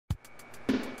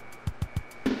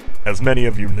As many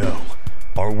of you know,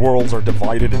 our worlds are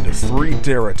divided into 3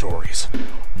 territories: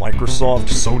 Microsoft,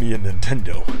 Sony, and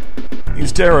Nintendo.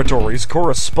 These territories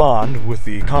correspond with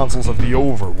the consoles of the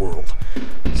overworld.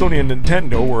 Sony and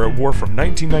Nintendo were at war from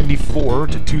 1994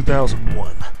 to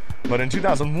 2001. But in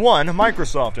 2001,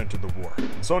 Microsoft entered the war,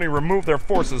 and Sony removed their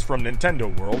forces from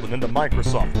Nintendo World and into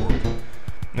Microsoft World.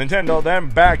 Nintendo then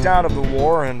backed out of the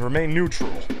war and remained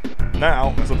neutral.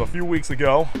 Now, as of a few weeks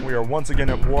ago, we are once again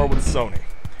at war with Sony.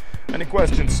 Any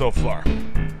questions so far?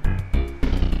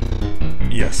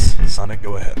 Yes, Sonic,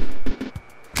 go ahead.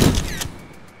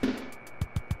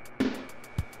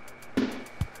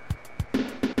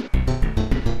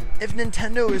 If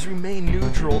Nintendo has remained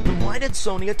neutral, then why did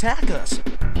Sony attack us?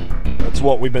 That's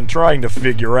what we've been trying to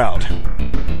figure out.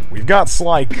 We've got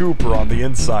Sly Cooper on the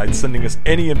inside sending us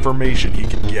any information he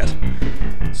can get.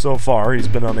 So far, he's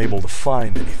been unable to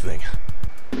find anything.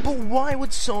 But why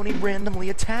would Sony randomly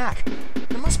attack?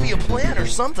 There must be a plan or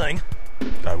something.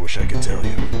 I wish I could tell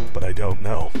you, but I don't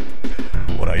know.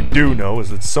 What I do know is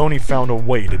that Sony found a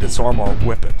way to disarm our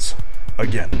weapons.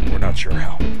 Again, we're not sure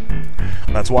how.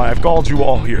 That's why I've called you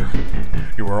all here.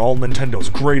 You are all Nintendo's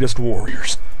greatest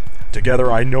warriors.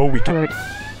 Together, I know we can— Alert.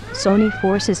 Sony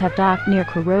forces have docked near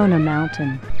Corona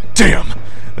Mountain. Damn!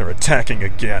 They're attacking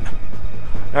again.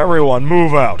 Everyone,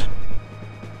 move out!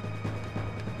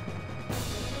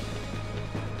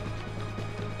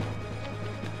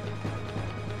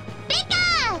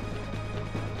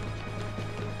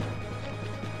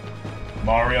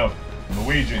 Mario,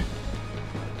 Luigi.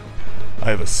 I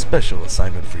have a special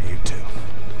assignment for you two.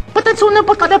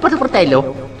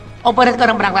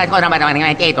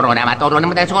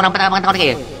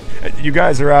 You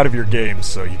guys are out of your games,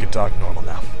 so you can talk normal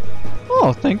now.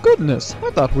 Oh, thank goodness.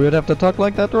 I thought we would have to talk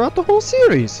like that throughout the whole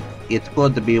series. It's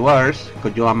going to be worse.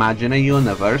 Could you imagine a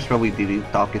universe where we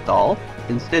didn't talk at all?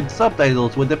 Instead,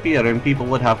 subtitles would appear and people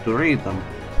would have to read them.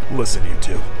 Listen, you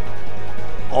two.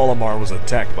 Olimar was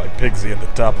attacked by Pigsy at the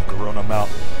top of Corona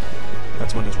Mountain.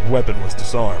 That's when his weapon was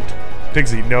disarmed.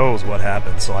 Pigsy knows what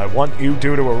happened, so I want you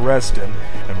two to arrest him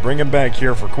and bring him back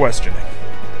here for questioning.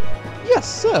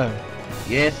 Yes, sir.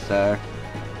 Yes, sir.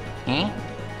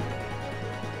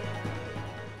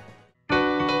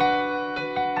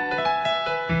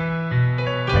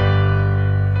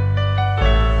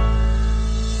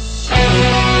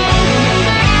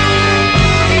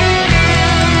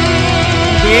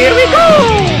 Here we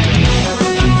go!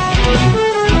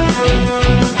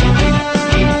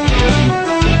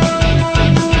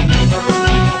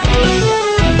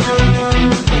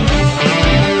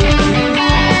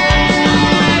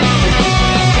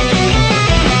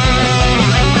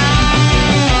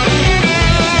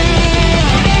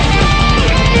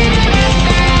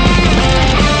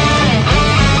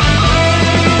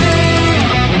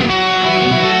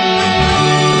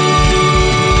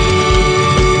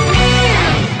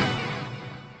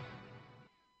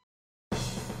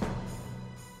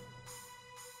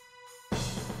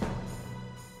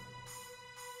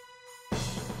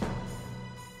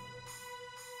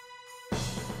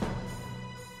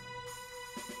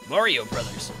 Mario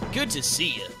Brothers, good to see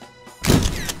you.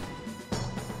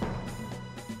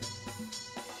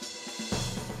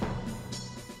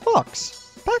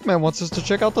 Fox, Pac-Man wants us to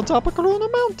check out the top of Corona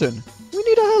Mountain. We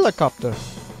need a helicopter.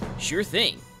 Sure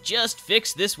thing. Just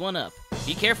fix this one up.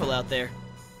 Be careful out there.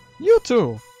 You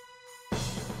too.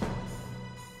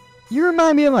 You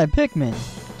remind me of my Pikmin.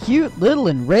 Cute, little,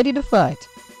 and ready to fight.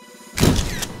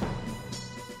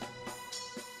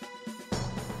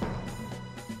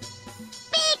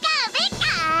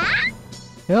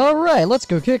 Alright, let's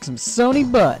go kick some Sony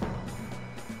butt.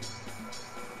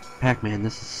 Pac-Man,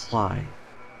 this is Sly.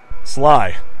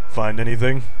 Sly, find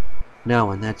anything?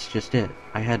 No, and that's just it.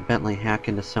 I had Bentley hack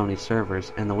into Sony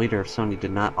servers, and the leader of Sony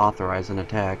did not authorize an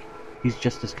attack. He's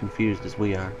just as confused as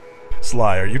we are.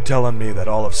 Sly, are you telling me that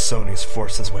all of Sony's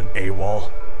forces went AWOL?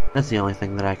 That's the only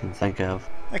thing that I can think of.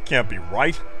 That can't be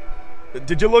right.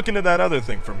 Did you look into that other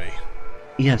thing for me?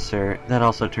 Yes, sir. That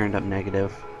also turned up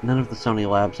negative. None of the Sony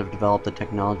labs have developed the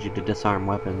technology to disarm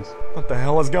weapons. What the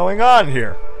hell is going on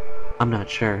here? I'm not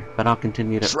sure, but I'll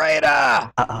continue to—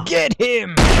 Traitor! Uh-oh. Get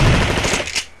him!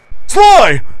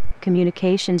 Sly!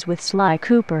 Communications with Sly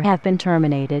Cooper have been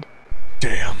terminated.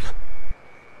 Damn.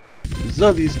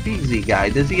 So this Pigsy guy,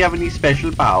 does he have any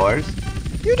special powers?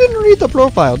 You didn't read the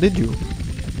profile, did you?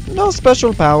 No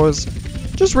special powers.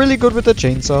 Just really good with a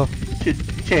chainsaw.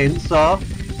 Chainsaw?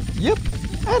 Yep.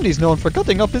 And he's known for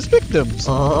cutting up his victims.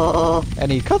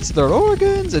 And he cuts their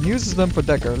organs and uses them for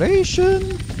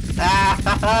decoration.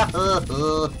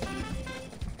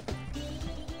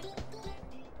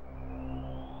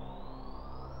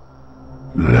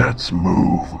 Let's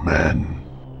move, men.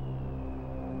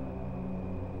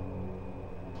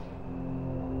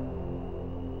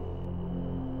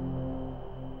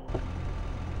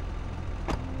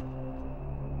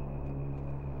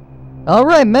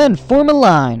 Alright, men, form a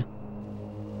line.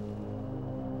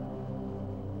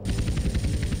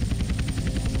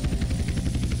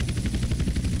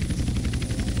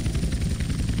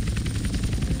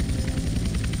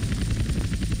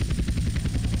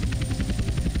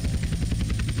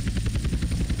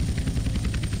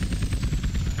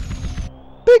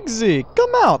 Pigsy,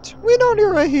 come out! We know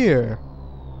you're right here.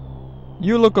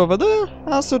 You look over there,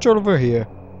 I'll search over here.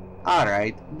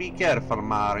 Alright, be careful,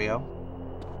 Mario.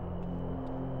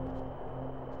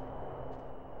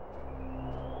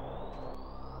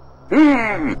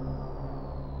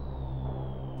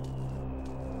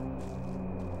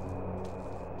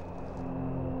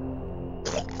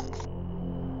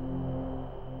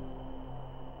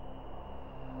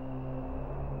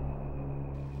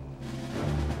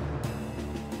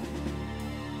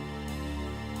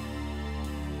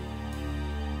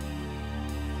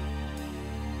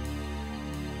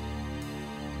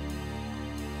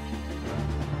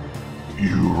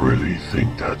 You really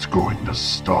think that's going to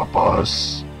stop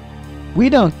us? We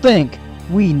don't think,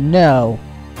 we know.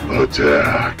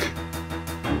 Attack!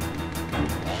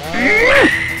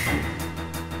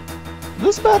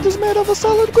 This bat is made of a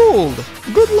solid gold.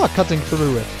 Good luck cutting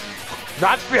through it.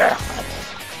 Not fair!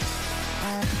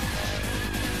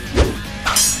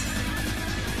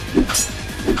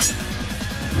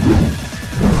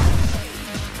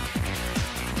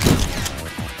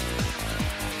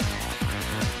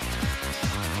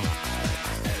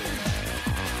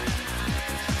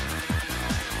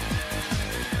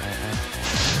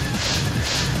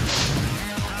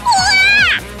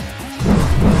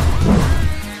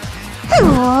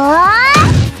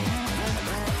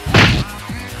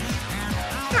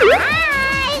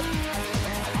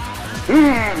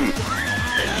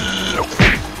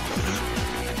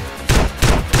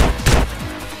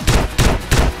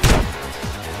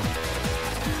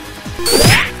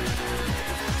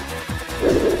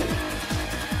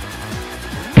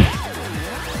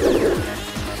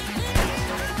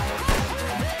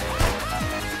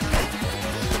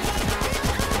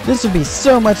 This would be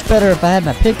so much better if I had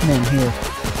my Pikmin here.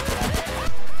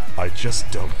 I just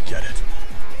don't get it.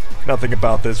 Nothing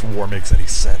about this war makes any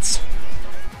sense.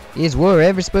 Is war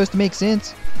ever supposed to make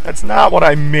sense? That's not what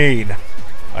I mean.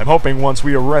 I'm hoping once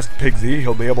we arrest Pigsy,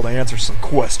 he'll be able to answer some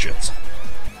questions.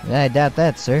 I doubt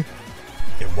that, sir.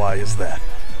 And why is that?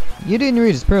 You didn't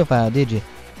read his profile, did you?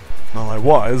 Well, I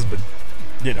was, but,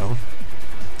 you know,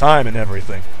 time and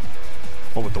everything.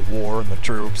 What with the war and the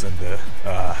troops and the,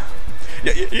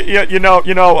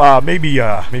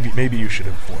 maybe you should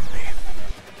inform me.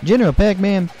 General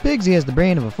Pac-Man, Pigsy has the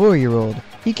brain of a 4-year-old.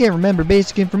 He can't remember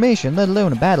basic information, let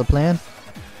alone a battle plan.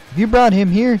 If you brought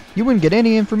him here, you wouldn't get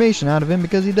any information out of him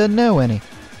because he doesn't know any.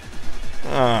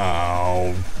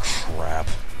 Oh, crap.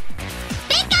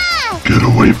 Get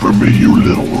away from me, you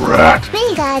little rat!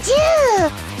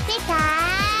 Pikachu!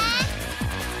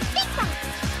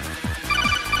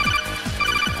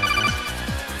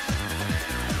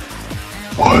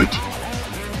 What?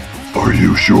 Are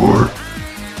you sure?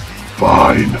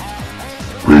 Fine.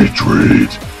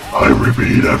 Retreat! I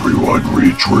repeat, everyone,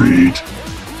 retreat!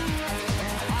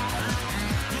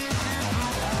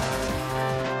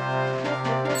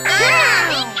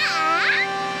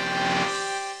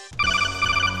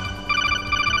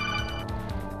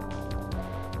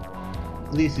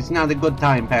 This is not a good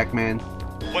time, Pac-Man.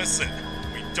 Listen,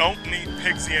 we don't need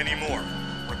Pigsy anymore.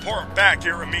 Report back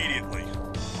here immediately.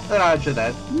 Roger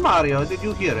that. Mario, did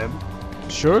you hear him?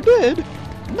 Sure did.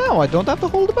 Now I don't have to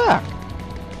hold back.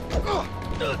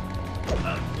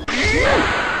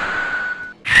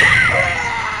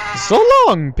 So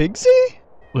long, Pigsy!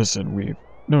 Listen, we've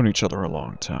known each other a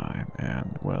long time,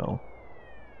 and, well,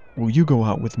 will you go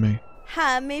out with me?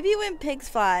 Maybe when pigs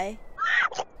fly.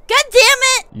 God damn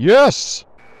it! Yes!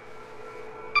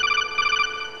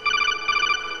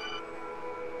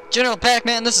 General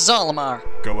Pac-Man, this is Olimar.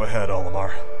 Go ahead,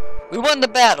 Olimar. We won the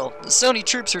battle. The Sony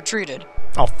troops retreated.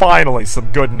 Oh, finally, some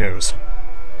good news.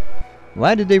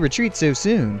 Why did they retreat so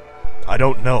soon? I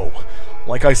don't know.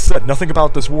 Like I said, nothing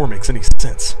about this war makes any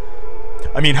sense.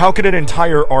 I mean, how could an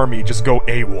entire army just go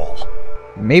AWOL?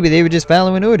 Maybe they were just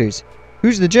following orders.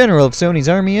 Who's the general of Sony's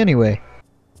army anyway?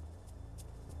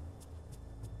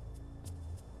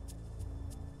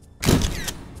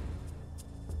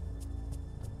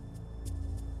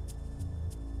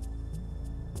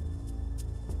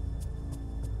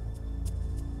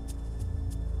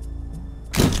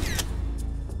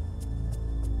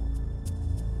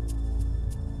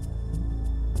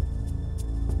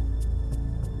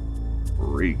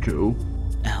 Riku.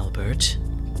 Albert.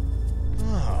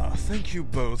 Ah, thank you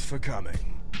both for coming.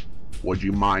 Would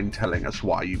you mind telling us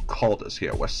why you called us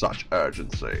here with such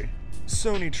urgency?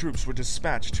 Sony troops were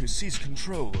dispatched to seize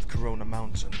control of Corona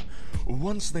Mountain.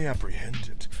 Once they apprehend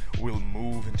it, we'll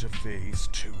move into Phase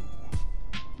 2.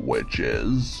 Which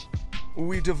is?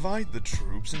 We divide the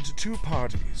troops into two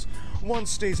parties. One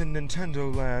stays in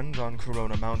Nintendo Land on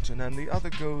Corona Mountain, and the other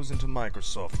goes into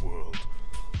Microsoft World.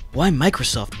 Why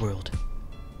Microsoft World?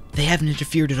 They haven't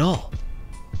interfered at all.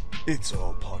 It's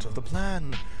all part of the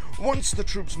plan. Once the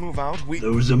troops move out,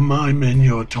 Those are my men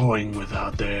you're toying with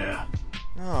out there.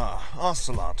 Ah,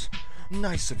 Ocelot.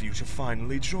 Nice of you to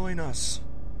finally join us.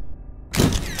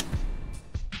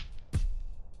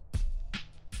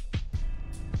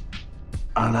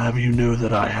 I'll have you know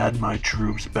that I had my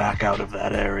troops back out of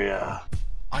that area.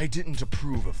 I didn't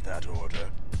approve of that order.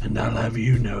 And I'll have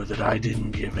you know that I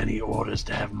didn't give any orders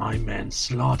to have my men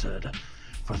slaughtered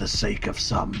for the sake of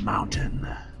some mountain.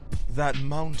 That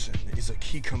mountain is a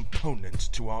key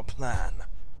component to our plan.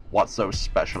 What's so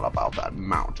special about that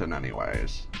mountain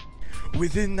anyways?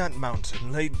 Within that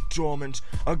mountain lay dormant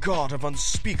a god of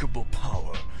unspeakable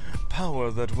power.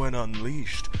 Power that, when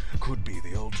unleashed, could be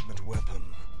the ultimate weapon.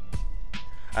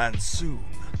 And soon,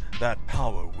 that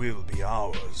power will be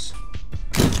ours.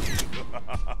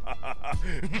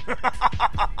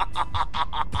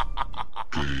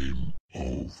 Game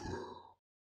over.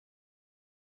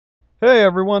 Hey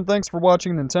everyone, thanks for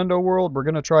watching Nintendo World. We're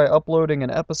going to try uploading an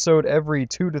episode every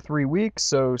 2 to 3 weeks,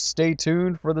 so stay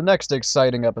tuned for the next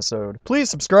exciting episode. Please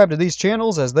subscribe to these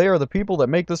channels as they are the people that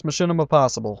make this machinima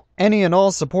possible. Any and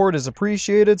all support is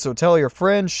appreciated, so tell your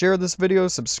friends, share this video,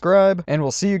 subscribe, and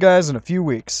we'll see you guys in a few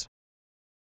weeks.